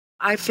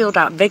I filled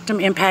out victim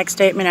impact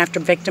statement after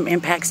victim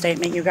impact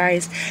statement, you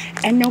guys,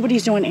 and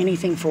nobody's doing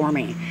anything for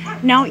me.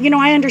 Now, you know,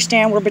 I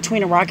understand we're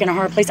between a rock and a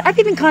hard place. I've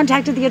even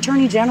contacted the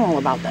Attorney General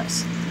about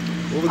this.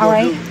 What we're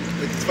going to do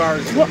as far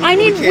as... Well,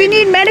 we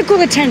need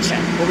medical attention.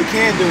 What we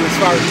can do as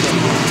far as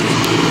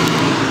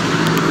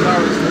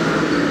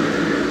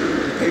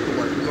the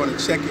paperwork, we're going to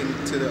check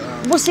into the...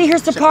 well, see,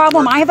 here's the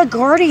problem. I have a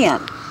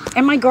guardian,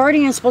 and my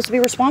guardian is supposed to be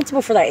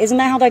responsible for that. Isn't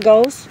that how that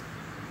goes?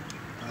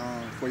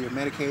 For your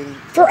medicating?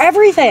 For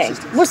everything.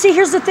 Well, see,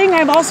 here's the thing.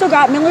 I've also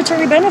got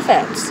military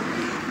benefits.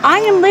 I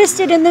am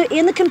listed in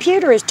the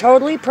computer as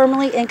totally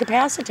permanently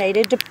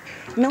incapacitated,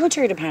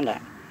 military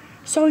dependent.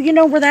 So, you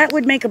know, where that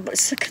would make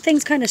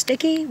things kind of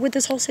sticky with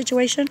this whole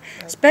situation,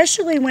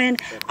 especially when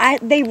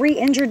they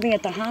re-injured me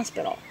at the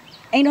hospital.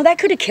 And, you know, that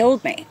could have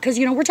killed me because,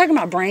 you know, we're talking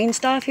about brain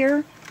stuff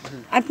here.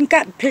 I've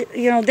got,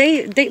 you know,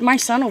 my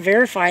son will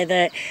verify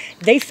that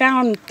they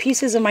found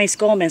pieces of my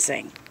skull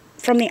missing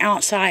from the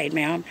outside,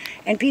 ma'am,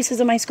 and pieces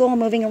of my skull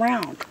moving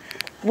around.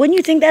 Wouldn't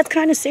you think that's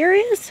kind of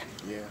serious?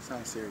 Yeah, it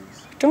sounds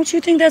serious. Don't you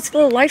think that's a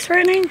little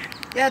life-threatening?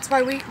 Yeah, that's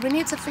why we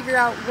need to figure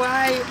out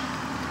why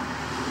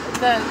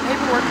the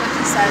paperwork, like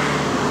you said,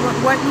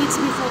 what needs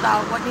to be filled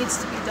out, what needs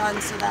to be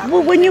done so that...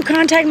 Well, wouldn't you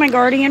contact my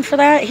guardian for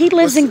that? He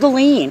lives in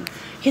Galeen.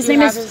 His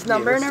name is... his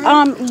number and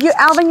everything?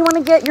 Alvin, you want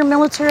to get your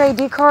military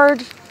ID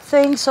card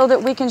thing so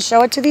that we can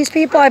show it to these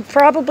people? I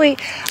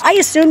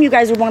assume you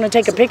guys would want to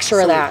take a picture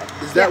of that.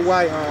 Is that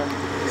why,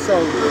 so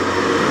you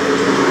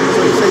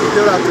say you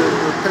filled out the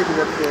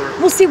paperwork for...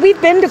 Well, see, we've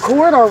been to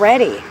court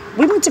already.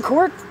 We went to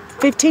court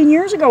 15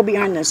 years ago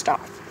behind this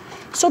stuff.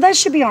 So that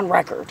should be on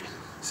record.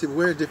 See,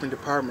 we're a different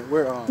department.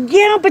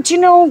 Yeah, but you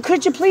know,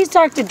 could you please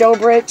talk to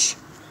Dobrich?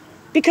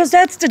 Because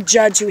that's the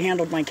judge who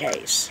handled my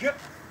case. Yep.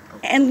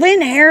 And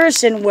Lynn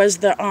Harrison was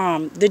the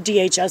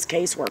DHS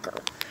caseworker.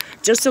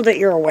 Just so that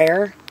you're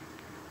aware.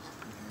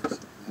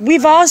 We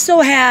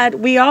also had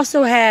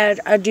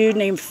a dude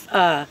named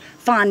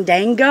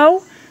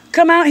Fandango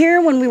come out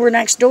here when we were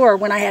next door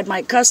when I had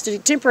my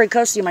temporary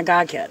custody of my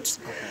godkids.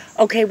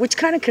 Okay, which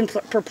kind of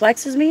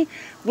perplexes me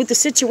with the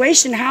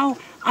situation how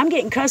I'm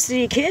getting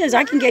custody of kids.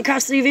 I can get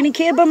custody of any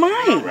kid but mine.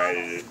 Isn't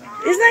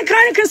that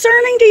kind of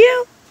concerning to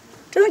you?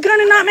 Doesn't it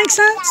kind of not make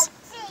sense?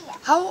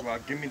 How,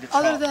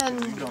 other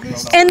than...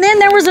 And then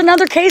there was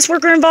another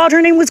caseworker involved.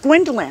 Her name was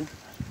Gwendolyn.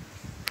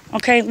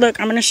 Okay, look,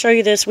 I'm going to show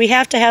you this. We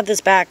have to have this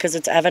back because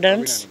it's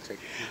evidence.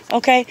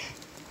 Okay,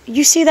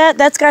 you see that?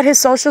 That's got his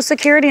social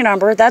security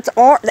number. That's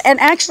all, and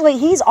actually,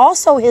 he's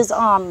also his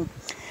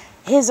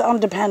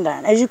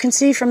dependent, as you can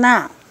see from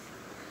that.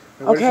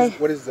 Okay.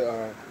 What is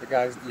the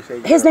guy's? You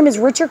say his name is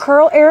Richard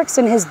Carl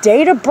Erickson. His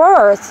date of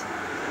birth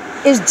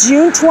is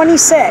June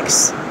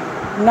 26,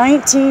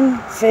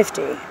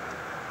 1950.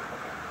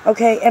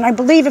 Okay, and I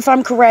believe if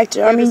I'm correct,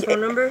 I mean, his phone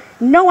number?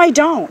 No, I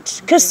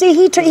don't. Because see,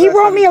 he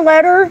wrote me a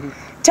letter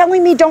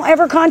telling me don't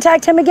ever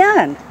contact him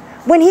again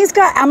when he's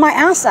got my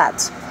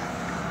assets,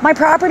 my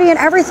property and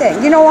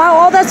everything. You know,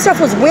 all that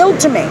stuff was willed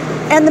to me.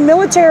 And the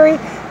military,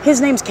 his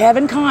name's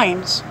Kevin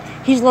Kimes.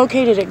 He's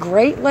located at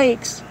Great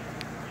Lakes,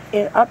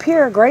 up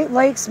here, Great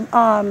Lakes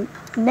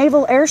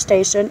Naval Air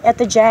Station at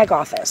the JAG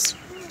office.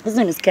 His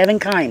name is Kevin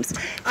Kimes.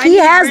 He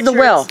has the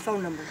will.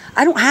 Phone number.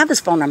 I don't have his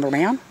phone number,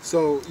 ma'am.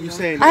 So you're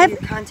saying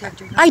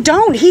I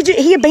don't.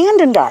 He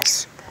abandoned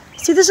us.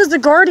 See, this is the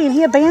guardian.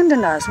 He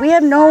abandoned us. We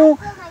have no...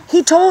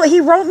 He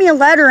wrote me a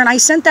letter, and I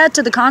sent that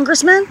to the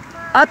Congressman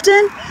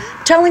Upton,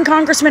 telling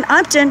Congressman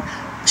Upton,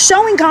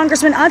 showing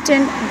Congressman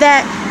Upton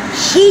that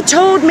he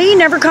told me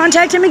never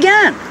contact him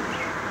again,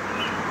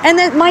 and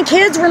that my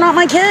kids were not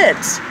my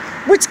kids,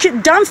 which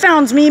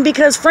dumbfounds me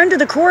because friend of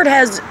the court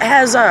has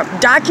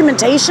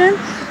documentation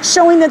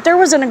showing that there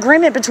was an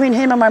agreement between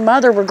him and my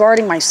mother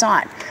regarding my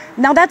son.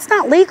 Now that's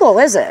not legal,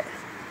 is it?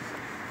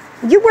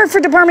 You work for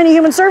Department of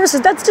Human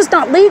Services. That's just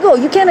not legal.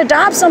 You can't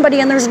adopt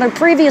somebody and there's no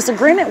previous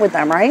agreement with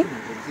them, right?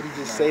 Did he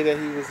just say that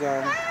he was,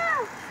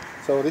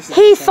 so this is...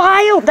 He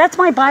filed, that's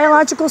my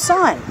biological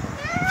son.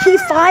 He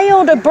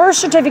filed a birth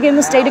certificate in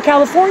the state of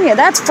California.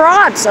 That's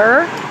fraud,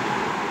 sir.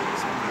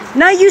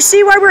 Now you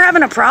see why we're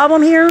having a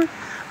problem here?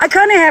 I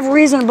kind of have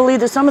reason to believe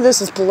that some of this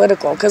is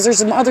political because there's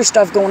some other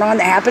stuff going on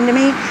that happened to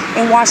me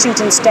in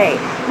Washington State.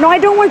 No, I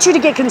don't want you to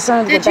get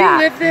concerned with that.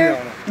 Did you live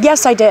there?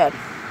 Yes, I did.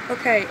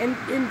 Okay, and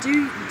do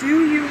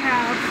you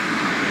have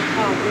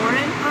a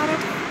warrant out of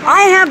it?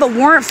 I have a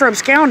warrant for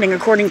absconding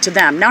according to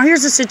them. Now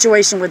here's the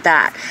situation with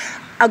that.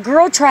 A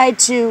girl tried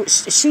to,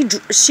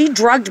 she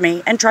drugged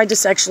me and tried to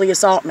sexually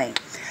assault me.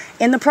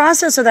 In the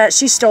process of that,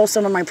 she stole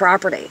some of my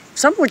property,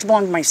 some of which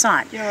belonged to my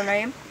son. You know her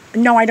name?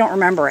 No, I don't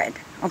remember it.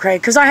 Okay,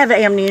 because I have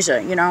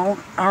amnesia, you know.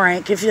 All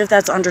right, if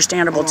that's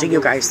understandable to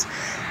you guys.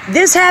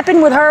 This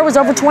happened with her, it was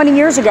over 20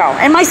 years ago.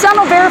 And my son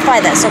will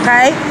verify this,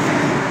 okay?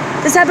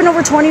 This happened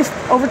over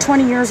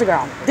 20 years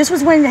ago. This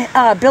was when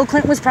Bill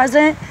Clinton was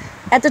president.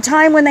 At the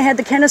time when they had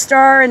the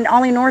Kennistar and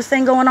Ollie North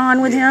thing going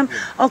on with him.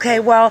 Okay,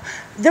 well,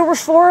 there were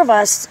 4 of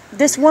us.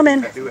 This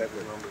woman... I do have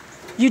the number.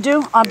 You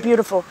do? Oh,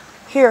 beautiful.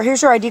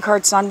 Here's your ID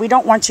card, son. We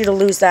don't want you to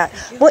lose that.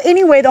 Well,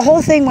 anyway, the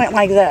whole thing went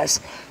like this.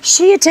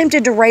 She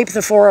attempted to rape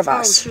the 4 of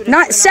us.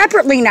 Not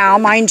separately now,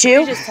 mind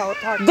you.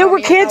 There were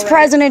kids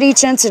present at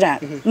each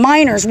incident.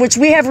 Minors, which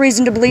we have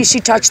reason to believe she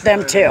touched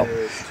them too.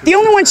 The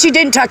only one she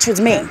didn't touch was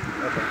me.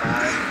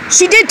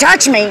 She did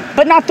touch me,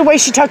 but not the way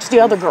she touched the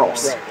other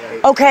girls.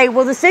 Okay,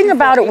 well, the thing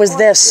about it was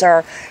this,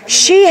 sir.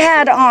 She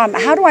had,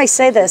 how do I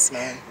say this?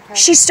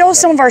 She stole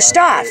some of our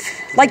stuff,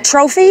 like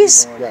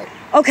trophies.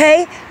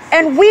 Okay?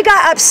 And we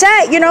got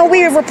upset, you know,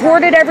 we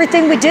reported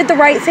everything, we did the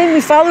right thing,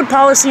 we followed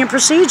policy and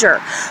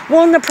procedure.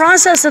 Well, in the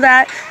process of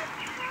that,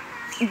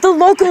 the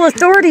local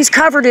authorities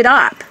covered it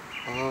up.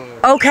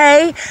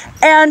 Okay?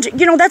 And,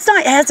 you know, that's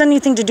not, it has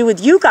anything to do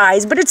with you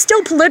guys, but it's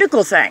still a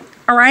political thing,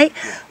 all right?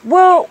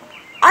 Well,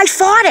 I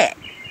fought it.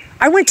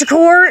 I went to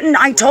court and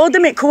I told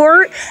them at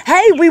court,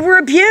 hey, we were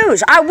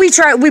abused.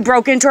 We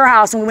broke into her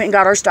house and we went and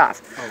got our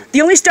stuff. The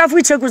only stuff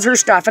we took was her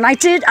stuff. And I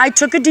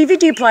took a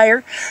DVD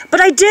player,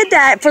 but I did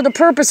that for the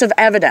purpose of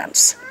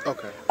evidence.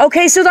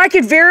 Okay, so that I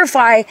could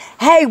verify,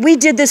 hey, we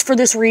did this for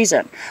this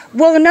reason.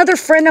 Well, another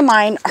friend of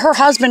mine, her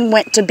husband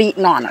went to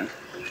beating on her.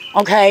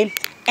 Okay,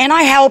 and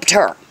I helped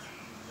her.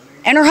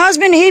 And her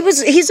husband,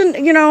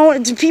 you know,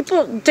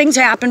 things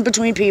happen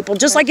between people,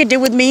 just like it did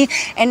with me.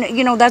 And,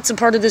 you know, that's a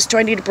part of this too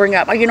I need to bring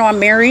up. You know, I'm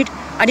married.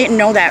 I didn't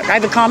know that. I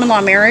have a common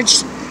law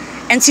marriage.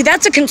 And see,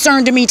 that's a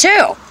concern to me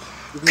too.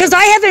 Because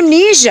I have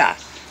amnesia.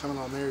 Common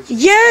law marriage?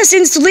 Yes,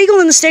 and it's legal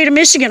in the state of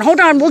Michigan. Hold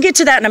on, we'll get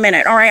to that in a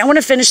minute. All right, I want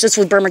to finish this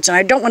with Bremerton.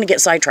 I don't want to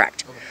get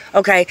sidetracked.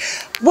 Okay.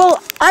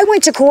 Well, I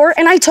went to court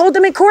and I told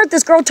them at court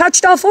this girl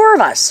touched all 4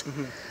 of us.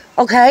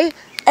 Okay.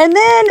 And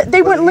then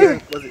they wouldn't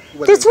leave.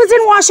 This was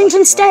in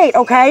Washington State,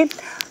 okay?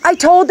 I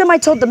told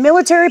the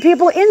military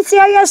people,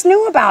 NCIS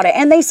knew about it.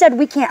 And they said,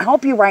 we can't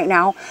help you right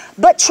now.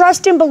 But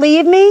trust and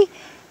believe me,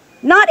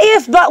 not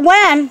if, but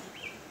when.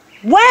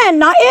 When,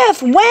 not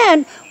if,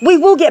 when, we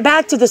will get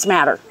back to this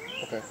matter.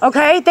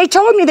 Okay? They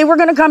told me they were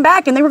going to come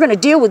back and they were going to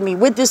deal with me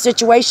with this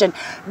situation.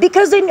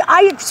 Because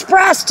I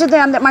expressed to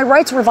them that my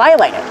rights were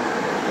violated.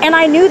 And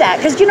I knew that,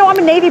 because, you know, I'm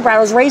a Navy brat. I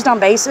was raised on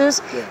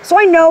bases. So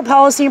I know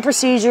policy and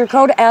procedure,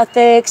 code of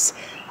ethics.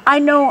 I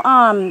know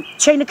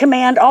chain of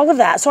command, all of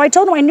that. So I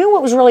told them I knew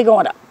what was really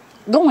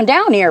going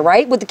down here,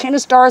 right? With the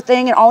Kennestar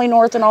thing and Ollie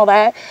North and all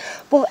that.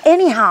 Well,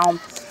 anyhow,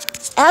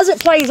 as it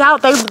plays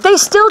out, they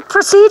still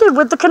proceeded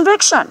with the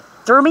conviction.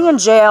 Threw me in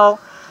jail.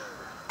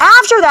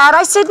 After that,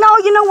 I said, no,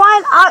 you know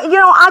what?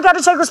 I got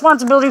to take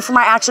responsibility for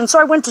my actions. So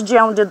I went to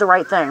jail and did the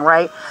right thing,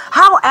 right?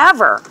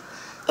 However,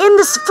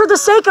 for the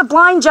sake of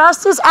blind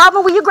justice,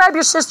 Alvin, will you grab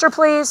your sister,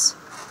 please?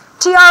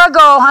 Tiara,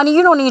 go, honey.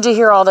 You don't need to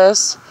hear all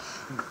this.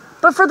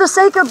 But for the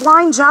sake of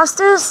blind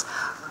justice,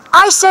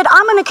 I said,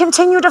 I'm going to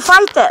continue to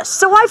fight this.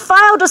 So I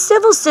filed a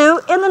civil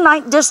suit in the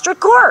 9th District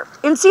Court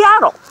in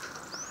Seattle,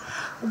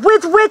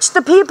 with which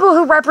the people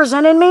who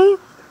represented me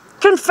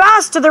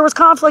confessed there was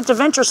conflict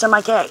of interest in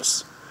my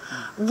case.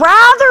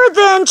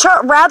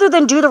 Rather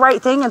than do the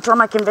right thing and throw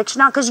my conviction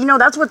out, because, you know,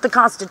 that's what the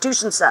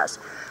Constitution says.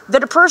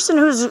 That a person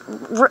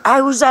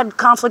who's had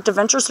conflict of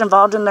interest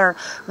involved in their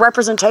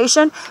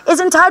representation is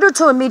entitled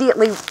to immediate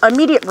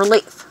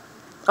relief.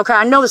 Okay,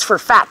 I know this for a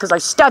fact because I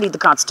studied the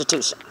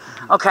Constitution.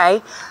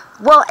 Okay,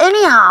 well,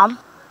 anyhow,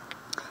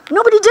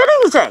 nobody did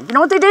anything. You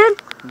know what they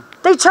did?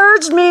 They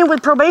charged me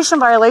with probation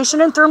violation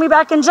and threw me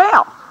back in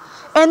jail.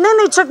 And then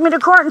they took me to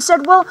court and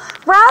said, well,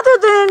 rather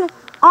than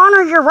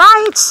honor your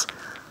rights,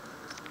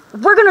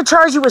 we're going to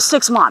charge you with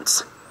 6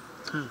 months.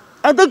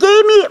 And they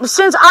gave me,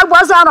 since I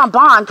was out on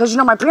bond, because, you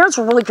know, my parents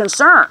were really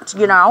concerned,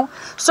 you know.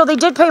 So they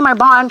did pay my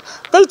bond.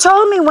 They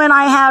told me when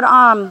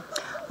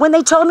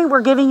they told me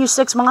we're giving you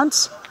 6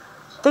 months,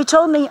 they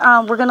told me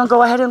we're going to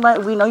go ahead and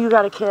we know you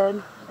got a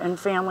kid and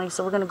family,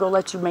 so we're going to go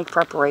let you make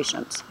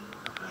preparations.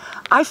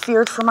 I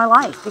feared for my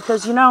life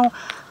because, you know.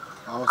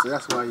 Oh, so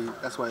that's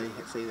why they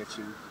say that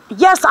you.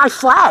 Yes, I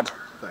fled.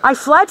 I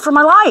fled for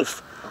my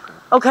life.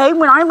 Okay,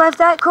 when I left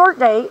that court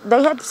date,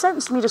 they had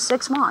sentenced me to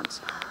 6 months.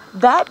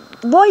 That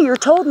lawyer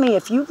told me,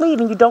 if you leave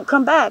and you don't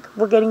come back,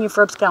 we're getting you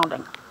for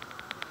absconding.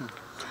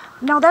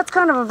 Now, that's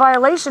kind of a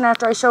violation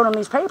after I showed him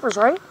these papers,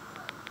 right?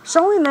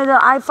 Showing that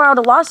I filed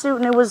a lawsuit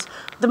and it was,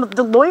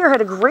 the lawyer had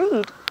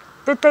agreed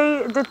that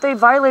they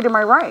violated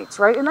my rights,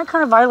 right? Isn't that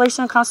kind of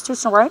violation of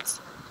constitutional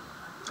rights?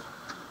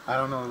 I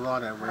don't know the law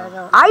that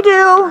well. I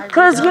do,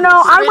 because, you know,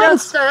 I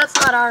went. That's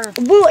not our.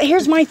 Well,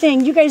 here's my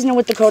thing. You guys know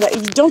what the code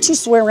of, don't you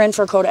swear in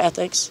for a code of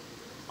ethics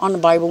on the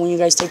Bible when you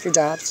guys take your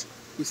jobs?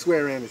 We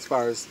swear in as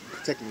far as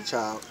protecting the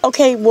child.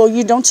 Okay,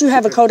 well, don't you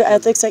have a code of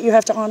ethics that you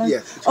have to honor?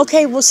 Yes.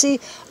 Okay, well, see,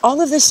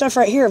 all of this stuff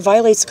right here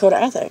violates the code of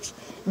ethics.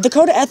 The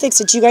code of ethics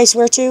that you guys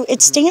swear to,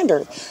 it's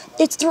standard.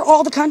 It's through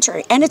all the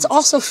country, and it's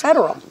also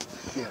federal.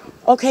 Yeah.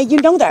 Okay, you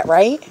know that,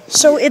 right?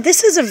 So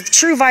this is a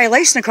true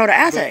violation of code of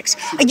ethics.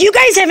 You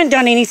guys haven't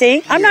done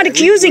anything. I'm not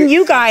accusing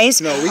you guys.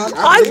 No,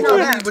 I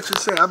believe what you're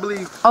saying. I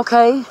believe.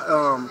 Okay.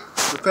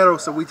 The federal,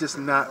 so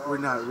we're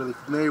not really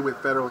familiar with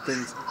federal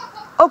things.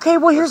 Okay,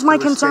 well, here's my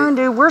concern,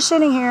 dude. We're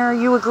sitting here.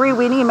 You agree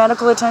we need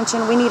medical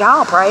attention. We need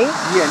help, right?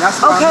 Yeah, and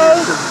that's why okay. I'm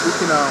here, 'cause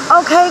we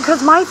can, okay,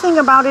 because my thing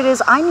about it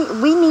is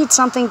we need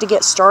something to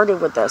get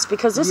started with this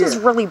because this is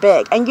really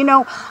big. And, you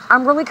know,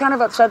 I'm really kind of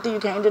upset that you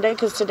came today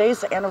because today's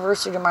the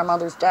anniversary of my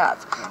mother's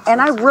death.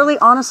 And I really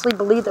honestly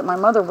believe that my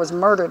mother was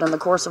murdered in the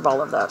course of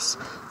all of this.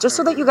 Just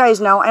so that you guys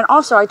know. And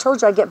also, I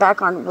told you I'd get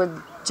back on with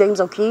James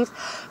O'Keefe.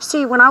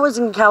 See, when I was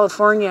in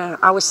California,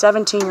 I was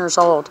 17 years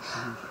old.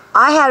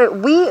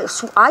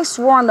 I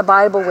swore on the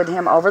Bible with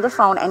him over the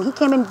phone, and he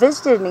came and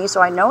visited me, so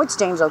I know it's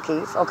James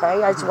O'Keefe,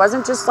 okay? It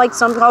wasn't just like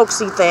some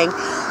hoaxy thing.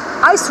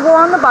 I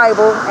swore on the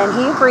Bible, and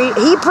he agreed.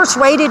 He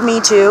persuaded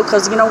me to,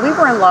 because, you know, we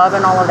were in love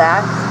and all of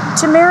that,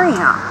 to marry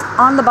him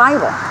on the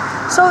Bible.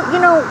 So, you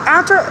know,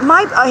 after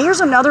here's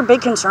another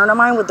big concern of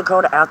mine with the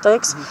Code of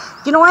Ethics.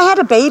 You know, I had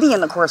a baby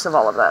in the course of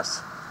all of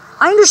this.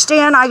 I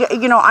understand,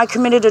 I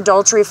committed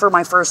adultery for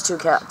my first 2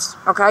 kids.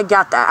 Okay, I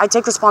get that. I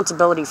take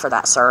responsibility for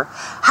that, sir.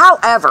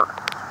 However,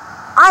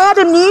 I had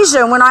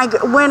amnesia when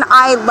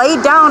I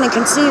laid down and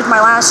conceived my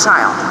last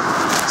child.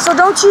 So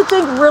don't you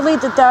think really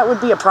that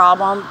would be a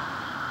problem?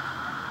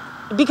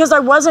 Because I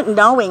wasn't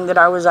knowing that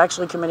I was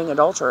actually committing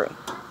adultery.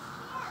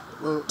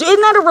 well,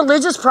 Isn't that a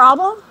religious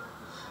problem?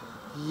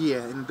 yeah,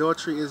 and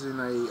adultery isn't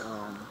a,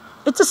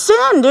 It's a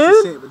sin, dude. It's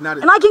a sin, but not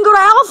and I can go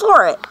to hell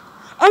for it.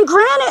 And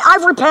granted,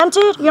 I've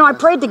repented. You know, I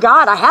prayed to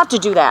God. I have to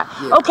do that.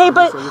 Yeah, okay,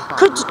 but so you're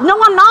fine.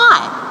 no, I'm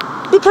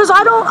not, because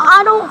I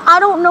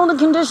don't know the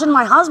condition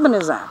my husband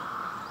is in.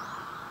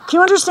 Can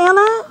you understand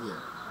that? Yeah.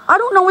 I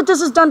don't know what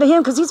this has done to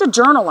him because he's a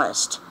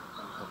journalist.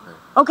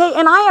 Okay,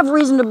 and I have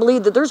reason to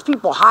believe that there's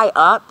people high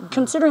up,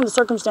 considering the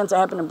circumstance that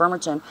happened in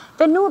Bremerton,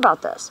 that knew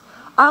about this.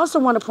 I also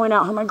want to point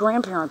out who my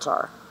grandparents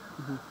are.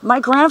 My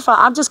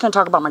grandfather. I'm just going to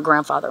talk about my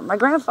grandfather. My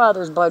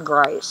grandfather's Bud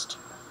Greist.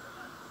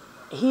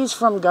 He's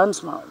from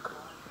Gunsmoke.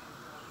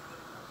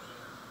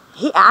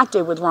 He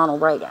acted with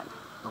Ronald Reagan.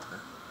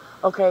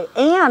 Okay,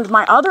 and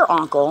my other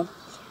uncle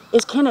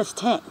is Kenneth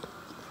Ting.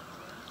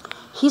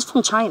 He's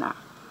from China.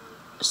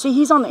 See,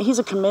 he's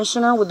a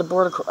commissioner with the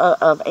Board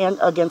of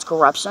Against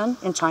Corruption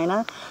in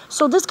China.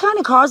 So this kind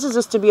of causes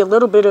us to be a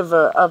little bit of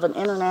an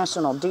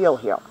international deal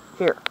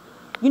here.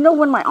 You know,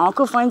 when my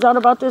uncle finds out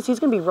about this, he's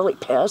going to be really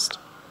pissed.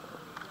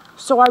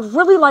 So I'd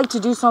really like to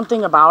do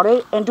something about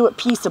it and do it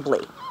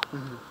peaceably.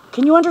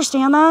 Can you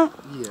understand that?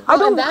 Yeah.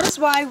 And that is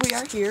why we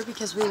are here,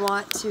 because we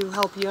want to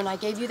help you. And I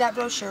gave you that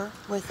brochure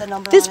with the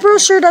number This on it.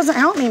 brochure doesn't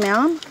help me,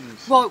 ma'am.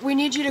 Well, we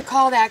need you to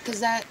call that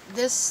because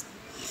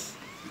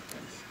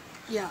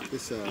yeah.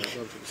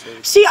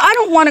 See, I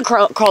don't want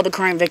to call the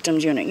Crime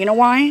Victims Unit. You know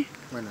why?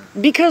 Why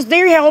not? Because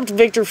they helped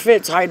Victor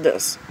Fitz hide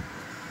this.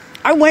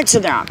 I went to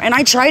them, and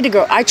I tried to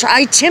go. I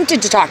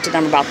attempted to talk to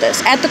them about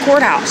this at the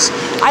courthouse.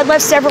 I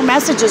left several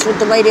messages with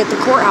the lady at the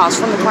courthouse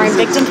from the crime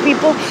victims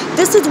people.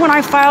 This is when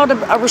I filed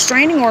a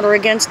restraining order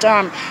against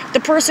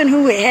the person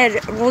who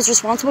was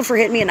responsible for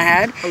hitting me in the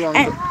head. How long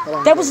and ago? How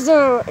long that ago?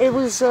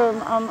 was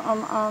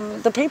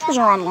the papers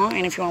are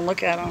online if you want to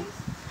look at them.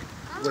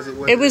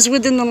 It was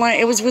within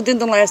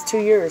the last 2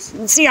 years.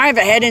 See, I have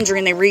a head injury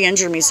and they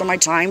re-injured me, so my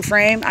time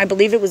frame, I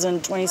believe it was in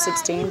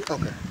 2016.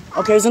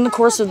 Okay, it was in the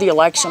course of the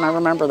election, I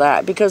remember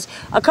that. Because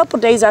a couple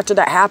days after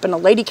that happened, a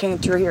lady came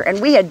through here,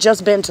 and we had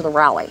just been to the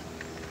rally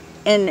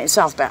in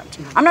South Bend.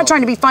 I'm not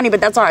trying to be funny,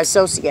 but that's how I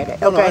associate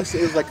it, okay? No, it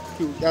was like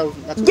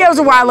it was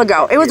a while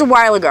ago. It was a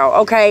while ago,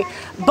 okay?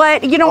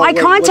 But, you know, I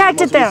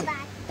contacted them.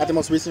 At the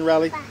most recent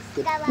rally?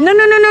 No.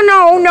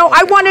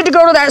 I wanted to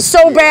go to that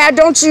so bad,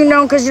 don't you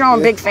know? Because, you know, I'm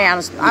a big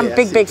fan. I'm a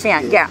big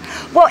fan, yeah.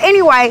 Well,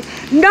 anyway,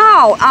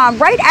 no,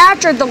 right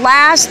after the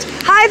last,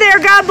 hi there,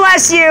 God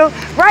bless you.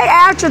 Right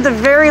after the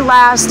very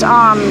last,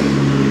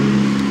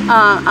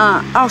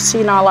 oh,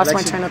 see, now I lost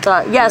my train of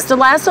thought. Yes, the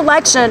last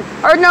election,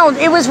 or no,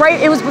 it was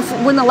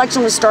before, when the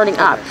election was starting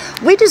up.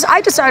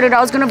 I decided I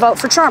was going to vote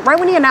for Trump right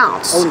when he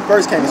announced. Oh, when he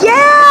first came out.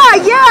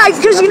 Yeah,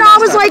 because, you know, I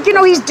was like, you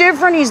know, he's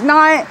different. He's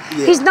not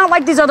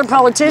like these other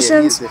politicians.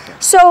 Yeah, he's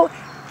different. So,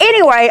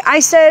 anyway,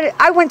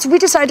 we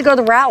decided to go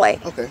to the rally.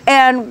 Okay.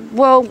 And,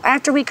 well,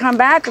 after we come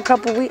back a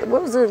couple weeks,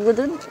 what was it,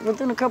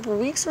 within a couple of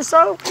weeks or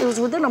so? It was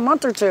within a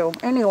month or two.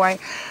 Anyway,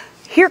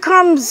 here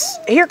comes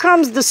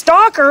the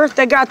stalker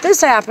that got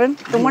this happen,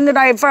 the one that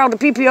I had filed the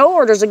PPO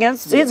orders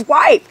against, his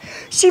wife.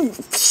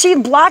 She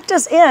blocked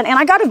us in, and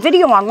I got a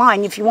video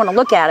online if you want to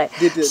look at it.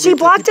 She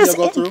blocked us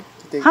in.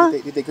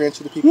 Did they grant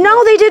you the PPO?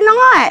 No, they did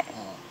not.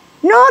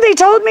 No, they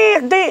told me,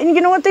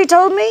 you know what they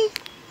told me?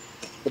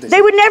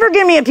 They would never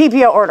give me a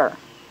PPO order.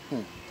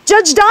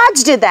 Judge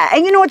Dodge did that.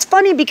 And you know, it's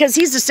funny because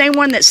he's the same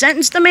one that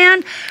sentenced the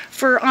man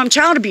for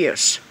child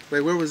abuse.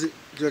 Wait, where was it?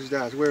 Judge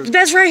Dodge, where is it?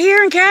 That's right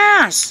here in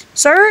Cass,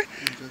 sir.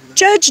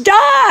 Judge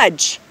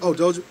Dodge. Oh,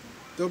 Dobrich?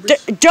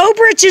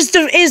 Dobrich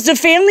is the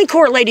family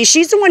court lady.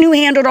 She's the one who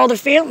handled all the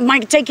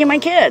taking my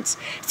kids.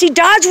 See,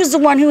 Dodge was the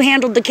one who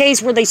handled the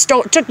case where they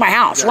took my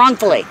house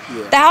wrongfully.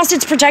 Yeah. The house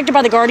that's protected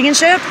by the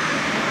guardianship.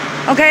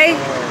 Okay?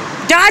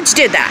 Dodge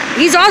did that.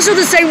 He's also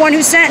the same one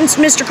who sentenced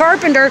Mr.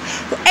 Carpenter,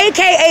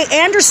 a.k.a.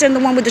 Anderson, the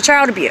one with the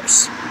child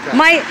abuse. Okay.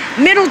 My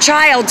middle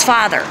child's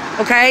father,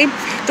 okay?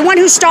 The one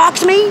who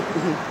stalked me,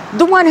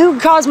 the one who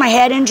caused my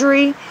head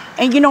injury,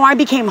 and you know, I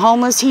became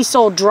homeless. He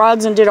sold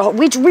drugs and did a whole,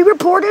 we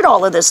reported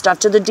all of this stuff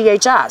to the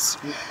DHS.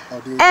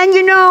 And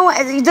you know,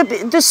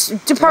 this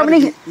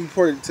department... You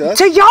reported it to us?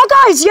 To y'all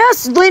guys,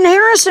 yes. Lynn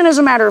Harrison, as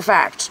a matter of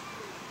fact.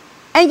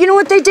 And you know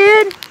what they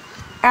did?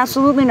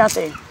 Absolutely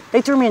nothing.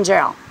 They threw me in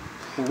jail.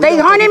 They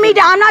hunted me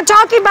down. I'm not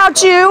talking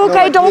about you,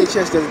 okay? No,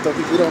 DHS doesn't throw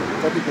people in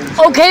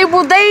jail. Okay,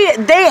 well,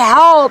 they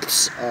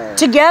helped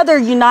together,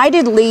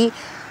 unitedly,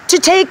 to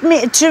take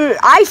me to.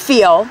 I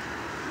feel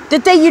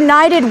that they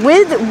united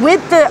with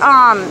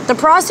the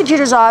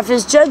prosecutor's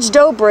office, Judge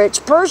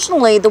Dobrich.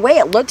 Personally, the way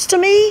it looks to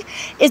me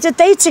is that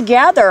they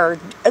together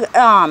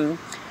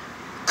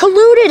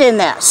colluded in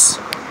this.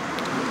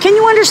 Can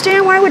you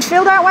understand why I would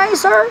feel that way,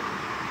 sir?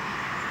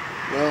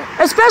 Well,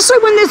 especially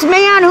when this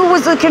man who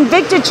was a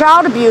convicted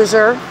child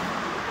abuser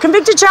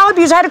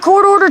had a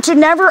court order to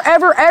never,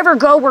 ever, ever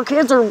go where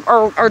kids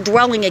are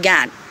dwelling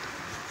again.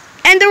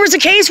 And there was a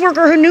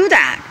caseworker who knew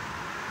that.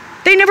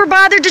 They never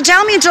bothered to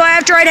tell me until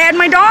after I'd had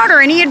my daughter,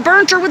 and he had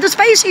burnt her with a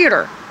space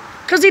heater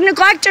because he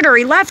neglected her.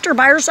 He left her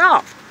by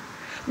herself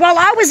while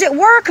I was at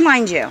work,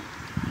 mind you.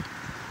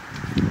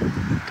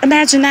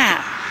 Imagine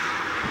that.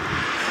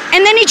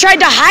 And then he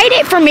tried to hide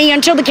it from me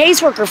until the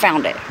caseworker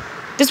found it.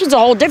 This was a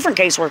whole different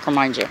caseworker,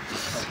 mind you.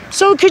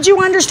 So could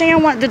you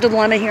understand what the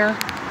dilemma here?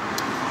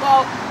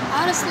 Well,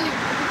 honestly,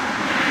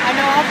 I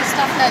know all the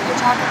stuff that you're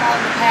talking about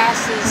in the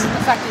past has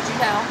affected you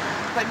now,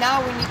 but now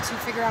we need to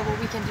figure out what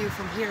we can do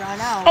from here on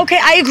out. Okay,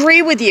 I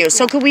agree with you.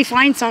 So could we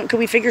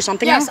figure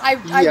something out? Yes,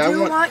 I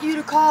do want you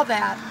to call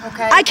that,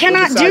 okay? I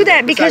cannot do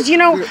that because, you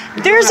know,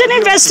 there's an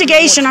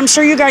investigation. I'm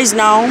sure you guys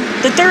know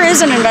that there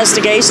is an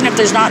investigation. If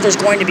there's not, there's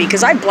going to be,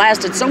 because I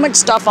blasted so much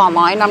stuff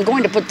online. I'm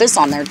going to put this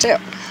on there too.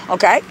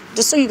 Okay?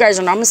 Just so you guys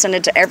know, I'm going to send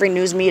it to every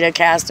news media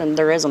cast and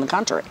there is in the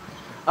country.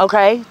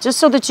 Okay? Just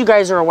so that you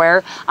guys are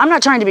aware. I'm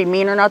not trying to be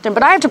mean or nothing,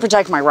 but I have to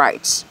protect my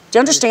rights. Do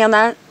you understand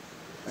that?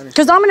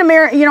 Because I'm an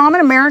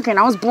American.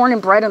 I was born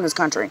and bred in this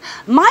country.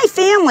 My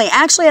family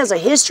actually has a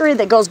history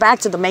that goes back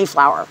to the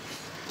Mayflower.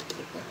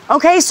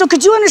 Okay? So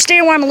could you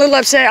understand why I'm a little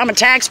upset? I'm a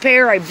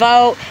taxpayer. I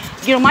vote.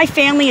 You know, my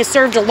family has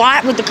served a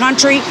lot with the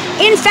country.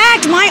 In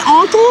fact, my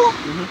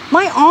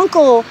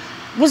uncle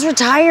was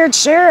retired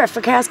sheriff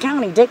for Cass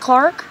County, Dick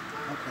Clark.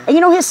 And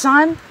you know his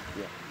son?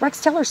 Yeah.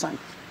 Rex Tiller's son.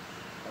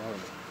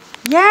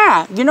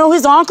 Yeah. You know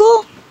his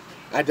uncle?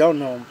 I don't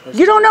know him personally.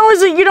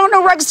 You don't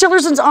know Rex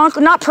Tillerson's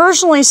uncle? Not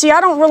personally. See, I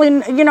don't really,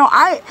 you know,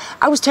 I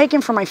was taken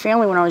from my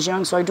family when I was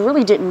young, so I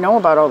really didn't know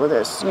about all of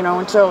this, you know,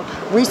 until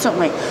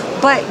recently.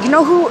 But you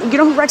know who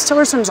Rex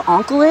Tillerson's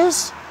uncle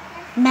is?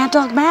 Mad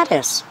Dog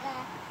Mattis.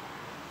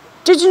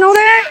 Did you know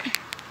that?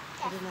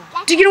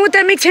 Do you know what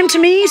that makes him to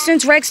me,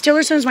 since Rex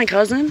Tillerson is my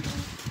cousin?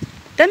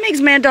 That makes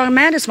Mad Dog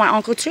Mattis my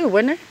uncle too,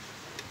 wouldn't it?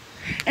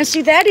 And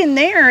see, that in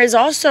there is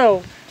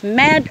also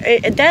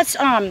that's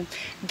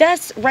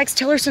Rex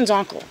Tillerson's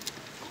uncle.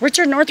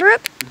 Richard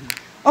Northrup?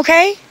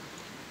 Okay?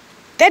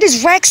 That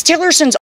is Rex Tillerson's